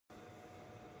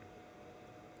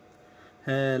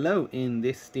Hello, in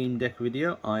this Steam Deck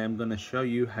video I am going to show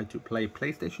you how to play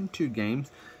PlayStation 2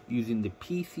 games using the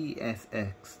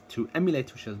PCSX2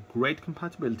 emulator, which has great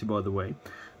compatibility by the way,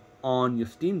 on your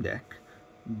Steam Deck,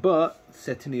 but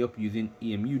setting it up using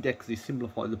EmuDeck. It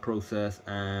simplifies the process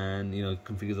and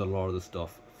configures a lot of the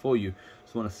stuff for you.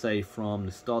 So I want to say from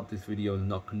the start, this video is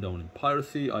not condoning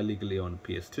piracy. I legally own a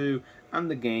PS2 and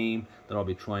the game that I'll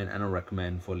be trying, and I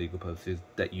recommend for legal purposes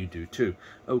that you do too.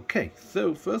 Okay,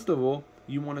 so first of all,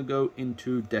 you want to go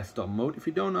into desktop mode. If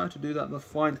you don't know how to do that, that's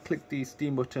fine. Click the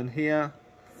Steam button here,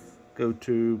 go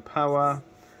to power,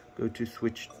 go to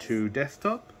switch to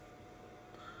desktop.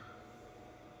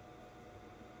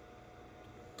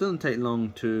 Doesn't take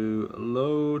long to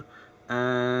load,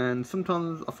 and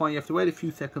sometimes I find you have to wait a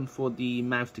few seconds for the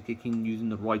mouse to kick in using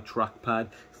the right trackpad.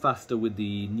 It's faster with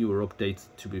the newer updates,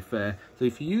 to be fair. So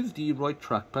if you use the right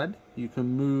trackpad, you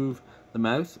can move the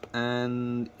mouse,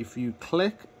 and if you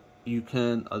click, you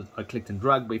can, I clicked and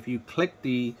drag, but if you click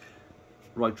the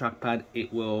right trackpad,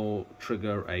 it will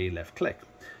trigger a left click.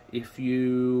 If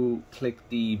you click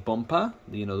the bumper,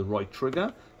 the right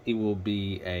trigger, it will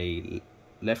be a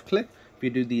left click. If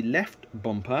you do the left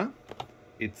bumper,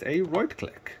 it's a right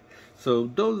click.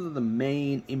 So those are the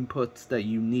main inputs that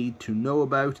you need to know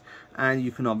about, and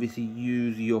you can obviously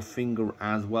use your finger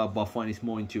as well, but I find it's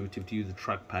more intuitive to use the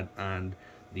trackpad and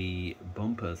the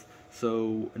bumpers.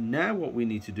 So now what we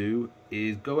need to do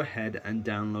is go ahead and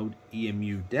download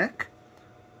EmuDeck.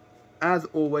 As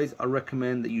always, I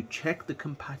recommend that you check the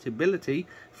compatibility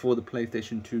for the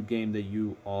PlayStation 2 game that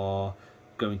you are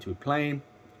going to be playing.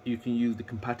 You can use the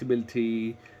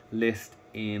compatibility list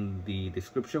in the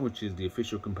description, which is the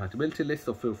official compatibility list,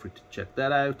 so feel free to check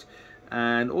that out.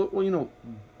 And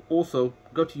also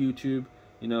go to YouTube,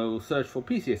 search for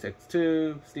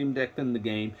PCSX2 Steam Deck, then the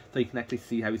game, so you can actually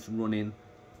see how it's running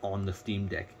on the Steam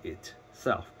Deck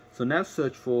itself. So now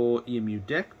search for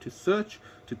EmuDeck.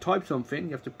 To type something,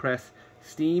 you have to press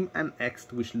Steam and X,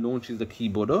 which launches the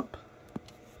keyboard up.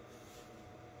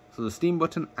 So the Steam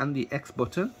button and the X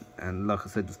button, and like I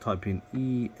said, just type in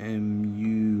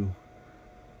EmuDeck.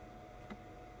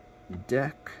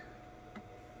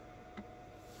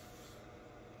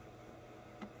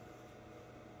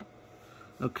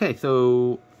 Okay,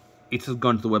 so it has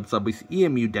gone to the website, but it's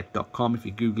emudeck.com. If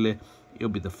you Google it, it'll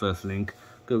be the first link.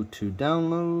 Go to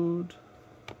download,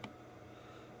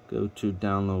 go to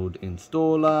download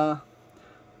installer,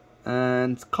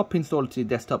 and copy installer to your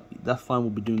desktop. That's fine, we'll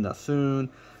be doing that soon.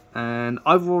 And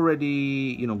I've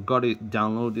already got it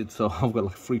downloaded, so I've got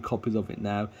like 3 copies of it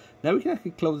now. Now we can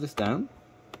actually close this down,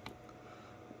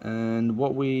 and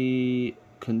what we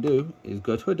can do is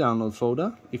go to a downloads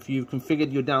folder. If you've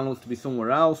configured your downloads to be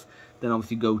somewhere else, then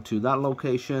obviously go to that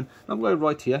location. I'm going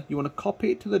right here. You want to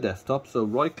copy it to the desktop, so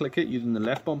right click it using the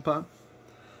left bumper,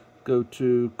 go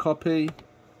to copy,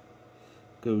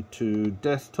 go to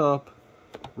desktop,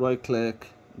 right click,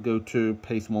 go to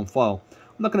paste one file.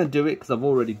 I'm not going to do it because I've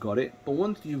already got it, but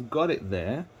once you've got it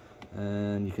there,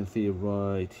 and you can see it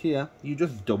right here, you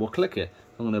just double click it.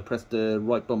 I'm going to press the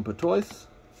right bumper twice.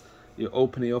 You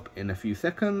open it up in a few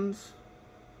seconds.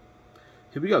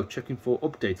 Here we go, checking for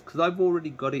updates. Because I've already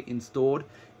got it installed,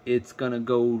 it's going to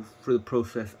go through the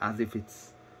process as if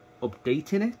it's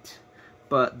updating it,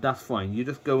 but that's fine. You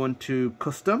just go into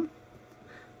custom,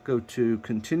 go to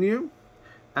continue,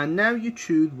 and now you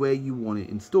choose where you want it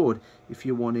installed. If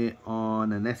you want it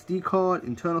on an SD card,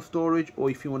 internal storage, or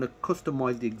if you want to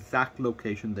customize the exact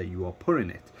location that you are putting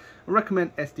it. I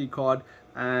recommend SD card,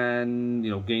 and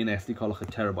gain an SD card like a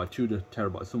terabyte, 2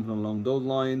 terabytes, something along those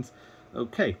lines.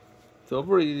 Okay, so I've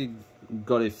already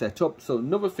got it set up. So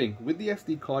another thing with the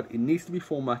SD card, it needs to be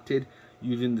formatted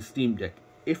using the Steam Deck.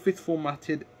 If it's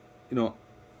formatted on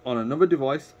another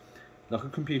device like a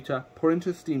computer, put it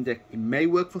into the Steam Deck. It may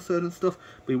work for certain stuff,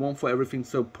 but it won't for everything.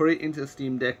 So put it into the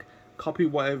Steam Deck, copy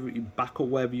whatever, back up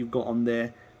whatever you've got on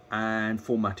there, and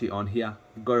format it on here.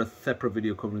 I've got a separate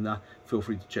video covering that. Feel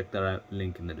free to check that out,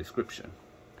 link in the description.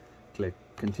 Click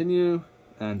continue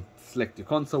and select your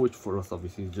console, which for us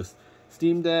obviously is just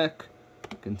Steam Deck.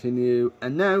 Continue,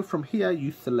 and now from here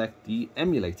you select the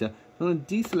emulator. I'm going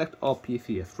to deselect our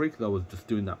PCS3 because I was just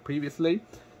doing that previously.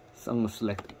 So I'm going to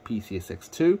select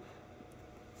PCSX2.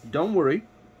 Don't worry,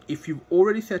 if you've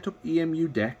already set up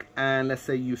EmuDeck, and let's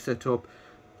say you set up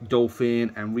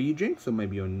Dolphin and Rejig, so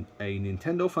maybe you're a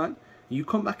Nintendo fan, you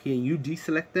come back here and you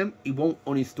deselect them, it won't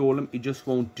uninstall them, it just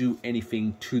won't do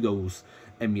anything to those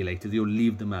emulators. You'll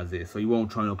leave them as is, so you won't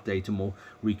try and update them or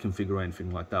reconfigure or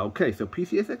anything like that. Okay, so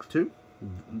PCSX2,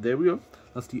 there we go.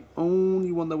 That's the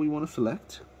only one that we want to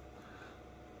select.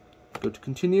 Go to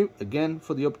continue. Again,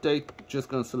 for the update, just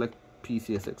going to select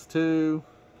PCSX2.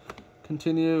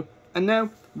 continue. And now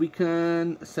we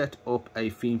can set up a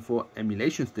theme for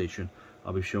Emulation Station.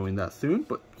 I'll be showing that soon,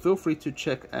 but feel free to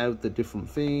check out the different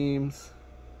themes.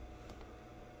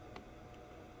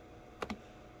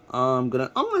 I'm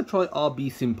gonna try RB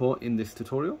Simple in this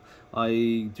tutorial.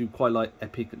 I do quite like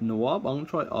Epic Noir, but I'm gonna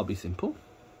try RB Simple.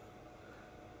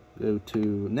 Go to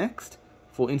next.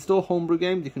 For install Homebrew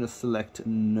games, you can just select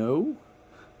no.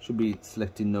 Should be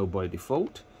selected no by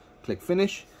default. Click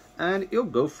finish, and it'll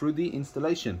go through the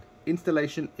installation.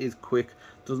 Installation is quick,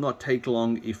 does not take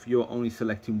long if you're only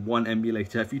selecting one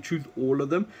emulator. If you choose all of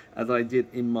them, as I did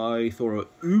in my thorough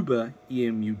Uber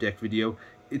EmuDeck video,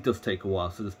 it does take a while,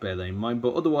 so just bear that in mind,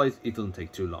 but otherwise it doesn't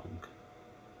take too long.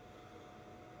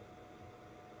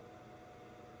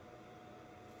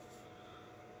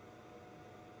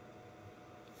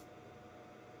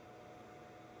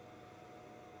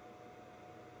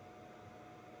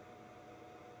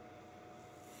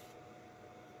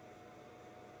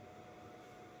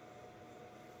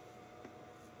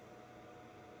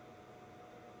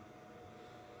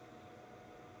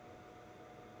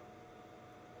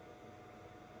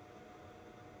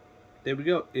 There we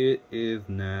go, it is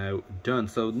now done.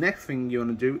 So next thing you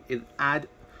want to do is add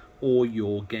all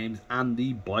your games and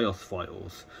the BIOS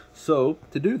files. So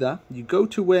to do that, you go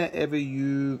to wherever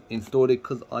you installed it,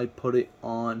 because I put it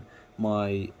on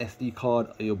my SD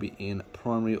card. It'll be in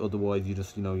primary, otherwise you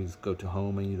just, you just go to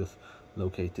home and you just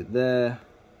locate it there.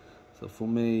 So for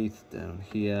me, it's down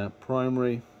here,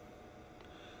 primary.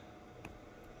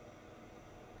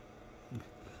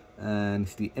 And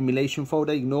it's the emulation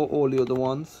folder, ignore all the other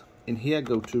ones. In here,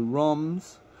 go to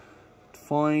ROMs,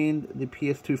 find the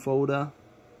PS2 folder.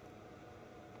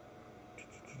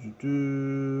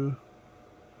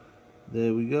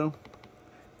 There we go.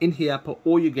 In here, put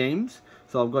all your games.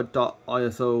 So I've got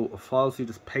 .iso files, so you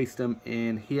just paste them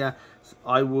in here. So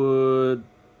I would,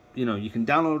 you can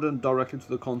download them directly to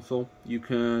the console. You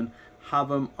can have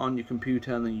them on your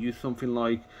computer and then use something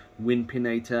like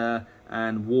WinPinator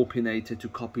and Warpinator to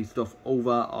copy stuff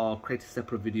over, or create a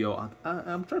separate video.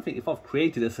 I'm trying to think if I've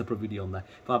created a separate video on that.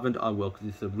 If I haven't, I will, because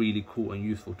it's a really cool and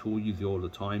useful tool. Use it all the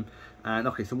time. And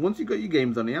okay, so once you got your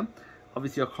games on here,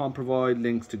 obviously I can't provide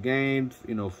links to games,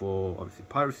 for obviously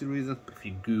piracy reasons. But if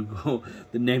you Google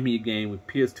the name of your game with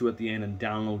PS2 at the end and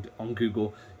download on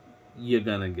Google, you're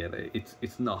gonna get it.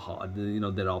 It's not hard.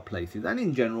 There are places. And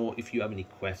in general, if you have any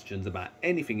questions about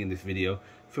anything in this video,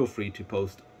 feel free to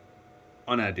post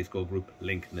on our Discord group,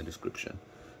 link in the description.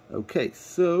 Okay,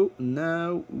 so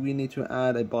now we need to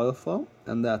add a BIOS file,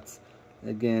 and that's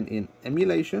again in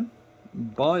emulation,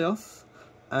 BIOS,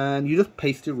 and you just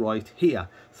paste it right here.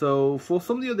 So for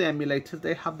some of the other emulators,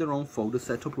 they have their own folder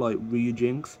set up, like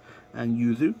Ryujinx and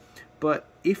Yuzu. But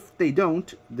if they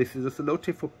don't, this is just a little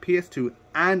tip for PS2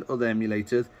 and other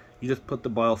emulators. You just put the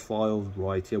BIOS files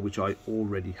right here, which I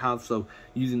already have. So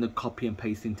using the copy and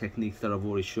pasting techniques that I've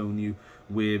already shown you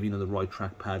with, the right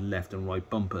trackpad, left and right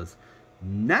bumpers.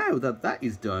 Now that that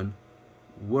is done,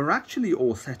 we're actually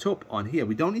all set up on here.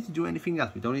 We don't need to do anything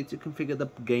else. We don't need to configure the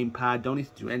gamepad. Don't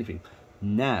need to do anything.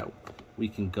 Now we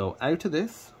can go out of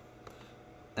this,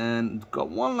 and got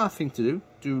one last thing to do.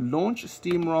 Do launch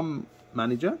Steam ROM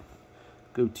Manager.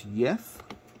 Go to yes.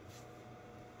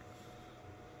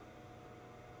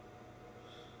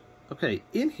 Okay,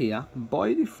 in here,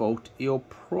 by default, it'll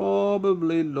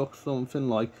probably look something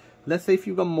like, let's say if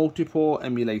you've got multiple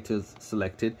emulators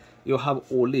selected, you'll have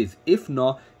all these. If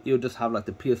not, you'll just have like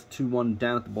the PS2 one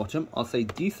down at the bottom. I'll say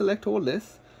deselect all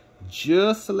this,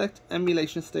 just select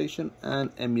Emulation Station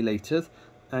and Emulators,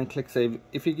 and click save.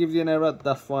 If it gives you an error,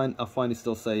 that's fine. I find it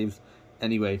still saves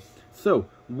anyway. So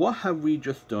what have we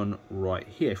just done right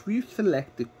here? If we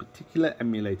select the particular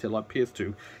emulator like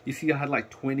PS2, you see I had like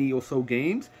 20 or so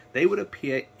games. They would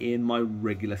appear in my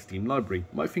regular Steam library.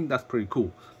 I think that's pretty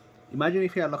cool. Imagine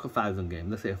if you had like 1,000 games,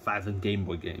 let's say 1,000 Game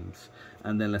Boy games,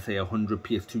 and then let's say 100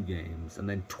 PS2 games, and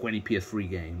then 20 PS3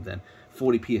 games, and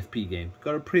 40 PSP games.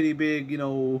 Got a pretty big,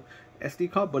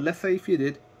 SD card. But let's say if you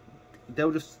did,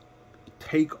 they'll just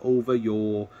take over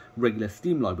your regular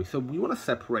Steam library. So we want to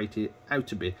separate it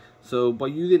out a bit. So by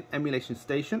using Emulation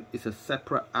Station, it's a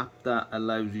separate app that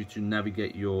allows you to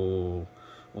navigate your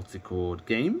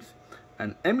games.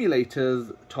 And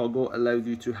Emulators toggle allows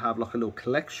you to have like a little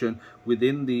collection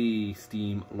within the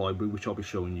Steam library, which I'll be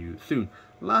showing you soon.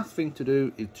 Last thing to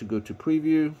do is to go to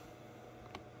preview,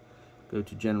 go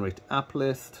to generate app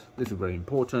list. This is very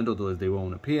important, otherwise they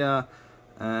won't appear.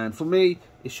 And for me,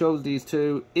 it shows these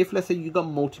two. If let's say you got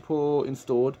multiple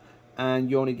installed and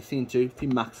you only seen two, if you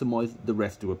maximize, the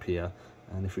rest do appear.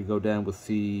 And if we go down, we'll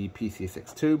see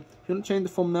PCSX2. If you want to change the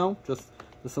thumbnail, just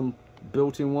there's some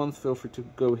built-in ones. Feel free to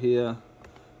go here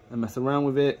and mess around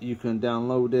with it. You can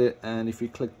download it, and if you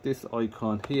click this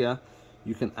icon here,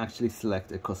 you can actually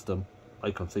select a custom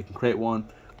icon. So you can create one,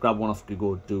 grab one off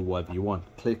Google, do whatever you want.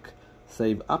 Click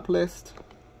Save App List.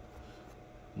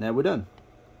 Now we're done.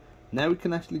 Now we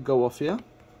can actually go off here,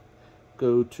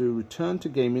 go to Return to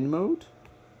Gaming Mode,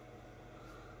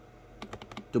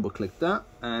 double click that,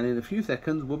 and in a few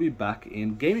seconds we'll be back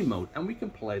in gaming mode and we can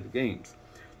play the games.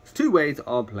 There's two ways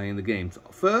of playing the games.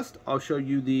 First, I'll show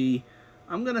you the,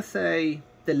 I'm gonna say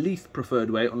the least preferred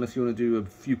way, unless you want to do a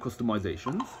few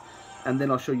customizations, and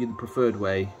then I'll show you the preferred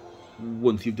way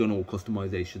once you've done all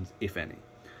customizations, if any.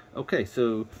 Okay,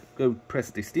 so go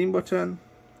press the Steam button,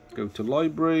 go to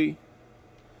Library,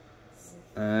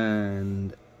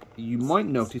 and you might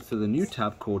notice there's a new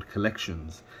tab called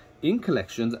Collections. In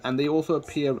Collections, and they also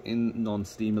appear in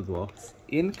non-Steam as well.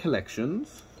 In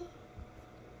Collections,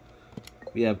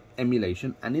 we have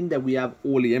Emulation, and in there we have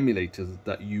all the emulators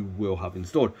that you will have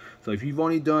installed. So if you've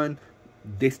only done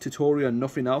this tutorial and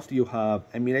nothing else, you'll have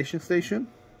Emulation Station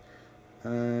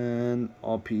and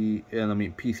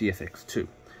PCSX2.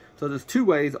 So there's two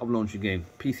ways of launching games: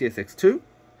 PCSX2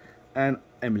 and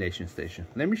Emulation Station.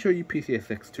 Let me show you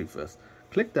PCSX2 first.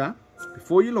 Click that.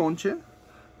 Before you launch it,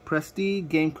 press the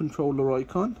game controller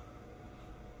icon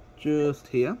just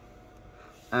here,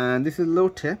 and this is a little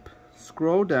tip.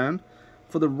 Scroll down.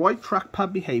 For the right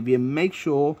trackpad behavior, make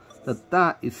sure that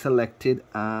that is selected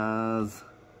as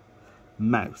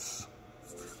mouse,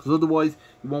 because otherwise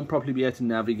you won't properly be able to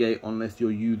navigate unless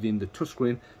you're using the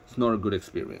touchscreen. It's not a good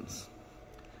experience.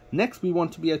 Next, we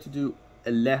want to be able to do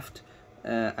a left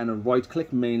and a right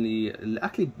click, mainly.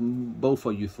 Actually, both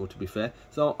are useful, to be fair.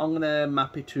 So I'm gonna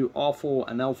map it to R4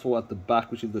 and L4 at the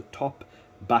back, which is the top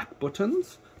back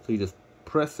buttons. So you just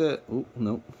press it. Oh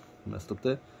no, messed up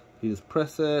there. You just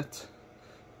press it,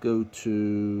 go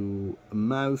to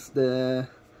mouse there,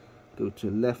 go to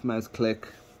left mouse click,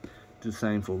 do the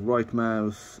same for right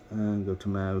mouse, and go to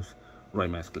mouse, right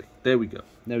mouse click. There we go.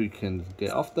 Now we can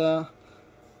get off there,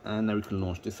 and now we can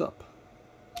launch this up.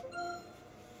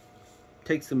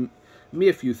 Takes me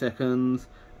a few seconds,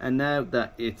 and now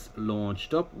that it's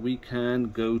launched up, we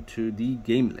can go to the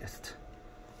game list,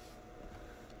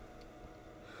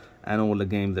 and all the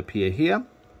games appear here.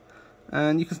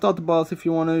 And you can start the BIOS if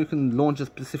you want to. You can launch a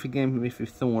specific game if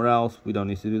it's somewhere else. We don't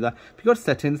need to do that. If you go to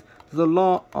settings, there's a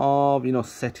lot of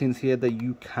settings here that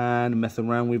you can mess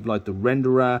around with, like the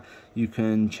renderer. You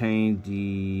can change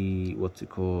the, what's it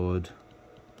called?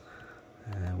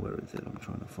 Where is it? I'm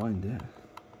trying to find it.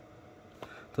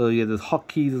 So yeah, there's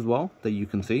hotkeys as well that you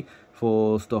can see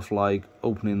for stuff like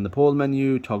opening the pause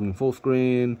menu, toggling full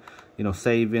screen,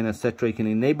 saving, etc. You can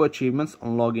enable achievements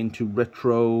and log into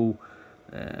retro.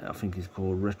 I think it's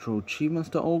called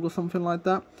retroachievements.org or something like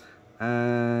that.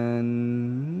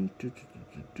 And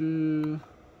I'm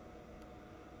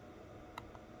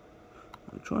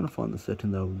trying to find the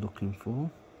setting that I was looking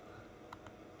for.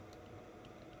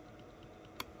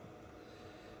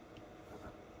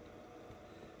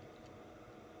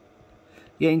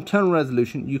 Yeah, internal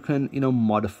resolution, you can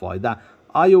modify that.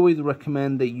 I always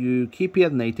recommend that you keep it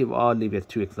as native. I'll leave it as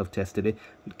 2x. I've tested it.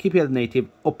 Keep it as native,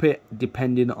 up it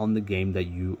depending on the game that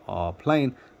you are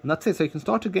playing. And that's it. So you can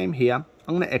start a game here.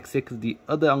 I'm going to exit because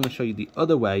I'm going to show you the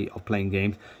other way of playing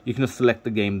games. You can just select the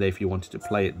game there if you wanted to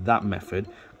play it that method.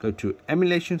 Go to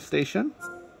Emulation Station.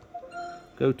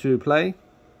 Go to Play.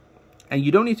 And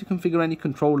you don't need to configure any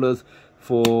controllers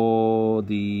for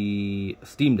the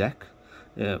Steam Deck.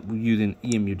 Using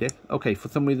EmuDeck. Okay, for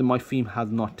some reason my theme has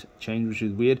not changed, which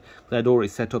is weird. I'd already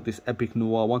set up this Epic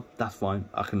Noir one. That's fine,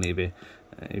 I can leave it.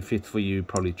 If it's for you,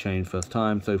 probably change first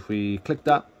time. So if we click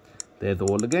that, there's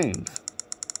all the games.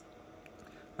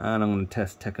 And I'm going to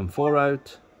test Tekken 4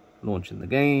 out, launching the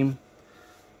game.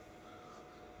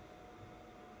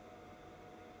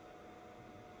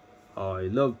 I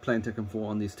love playing Tekken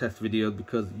 4 on these test videos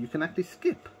because you can actually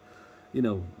skip,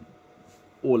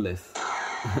 all this.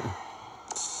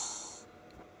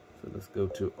 So let's go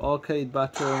to Arcade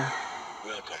Battle. Welcome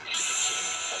to the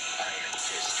King of Iron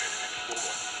Fist Tournament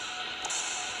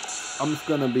 4. I'm just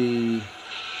gonna be,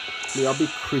 I'll be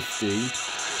Christy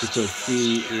because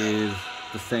she is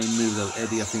the same moves as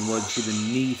Eddie. I think she's the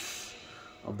niece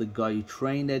of the guy who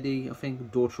trained Eddie. I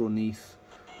think daughter or niece.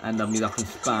 And I mean I can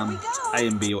spam A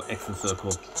and B or X and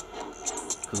circle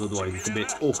because otherwise it's a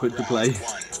bit awkward to play.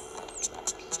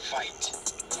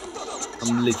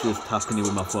 I'm literally just tapping it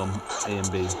with my thumb, A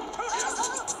and B.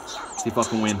 See if I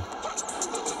can win.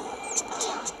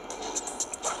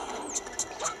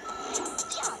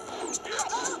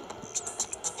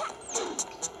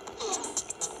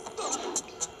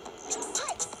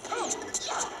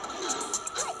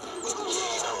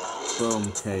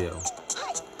 Boom, KO.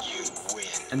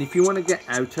 And if you want to get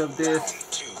out of this,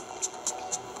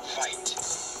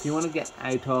 if you want to get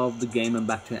out of the game and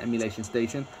back to an emulation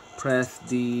station, press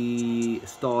the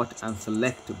start and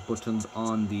select buttons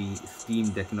on the Steam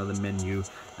Deck, you know, the menu,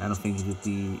 and I think it is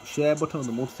the share button or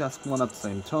the multitask one at the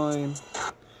same time,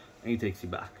 and it takes you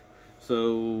back.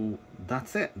 So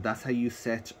that's it. That's how you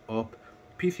set up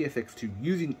PCSX2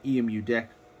 using EmuDeck.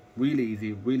 Really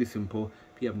easy, really simple.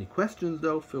 If you have any questions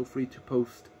though, feel free to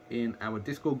post in our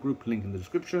Discord group, link in the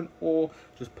description, or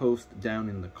just post down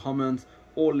in the comments.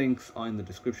 All links are in the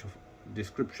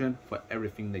description for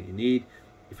everything that you need.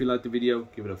 If you liked the video,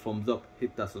 give it a thumbs up,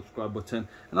 hit that subscribe button,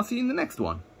 and I'll see you in the next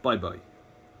one. Bye bye.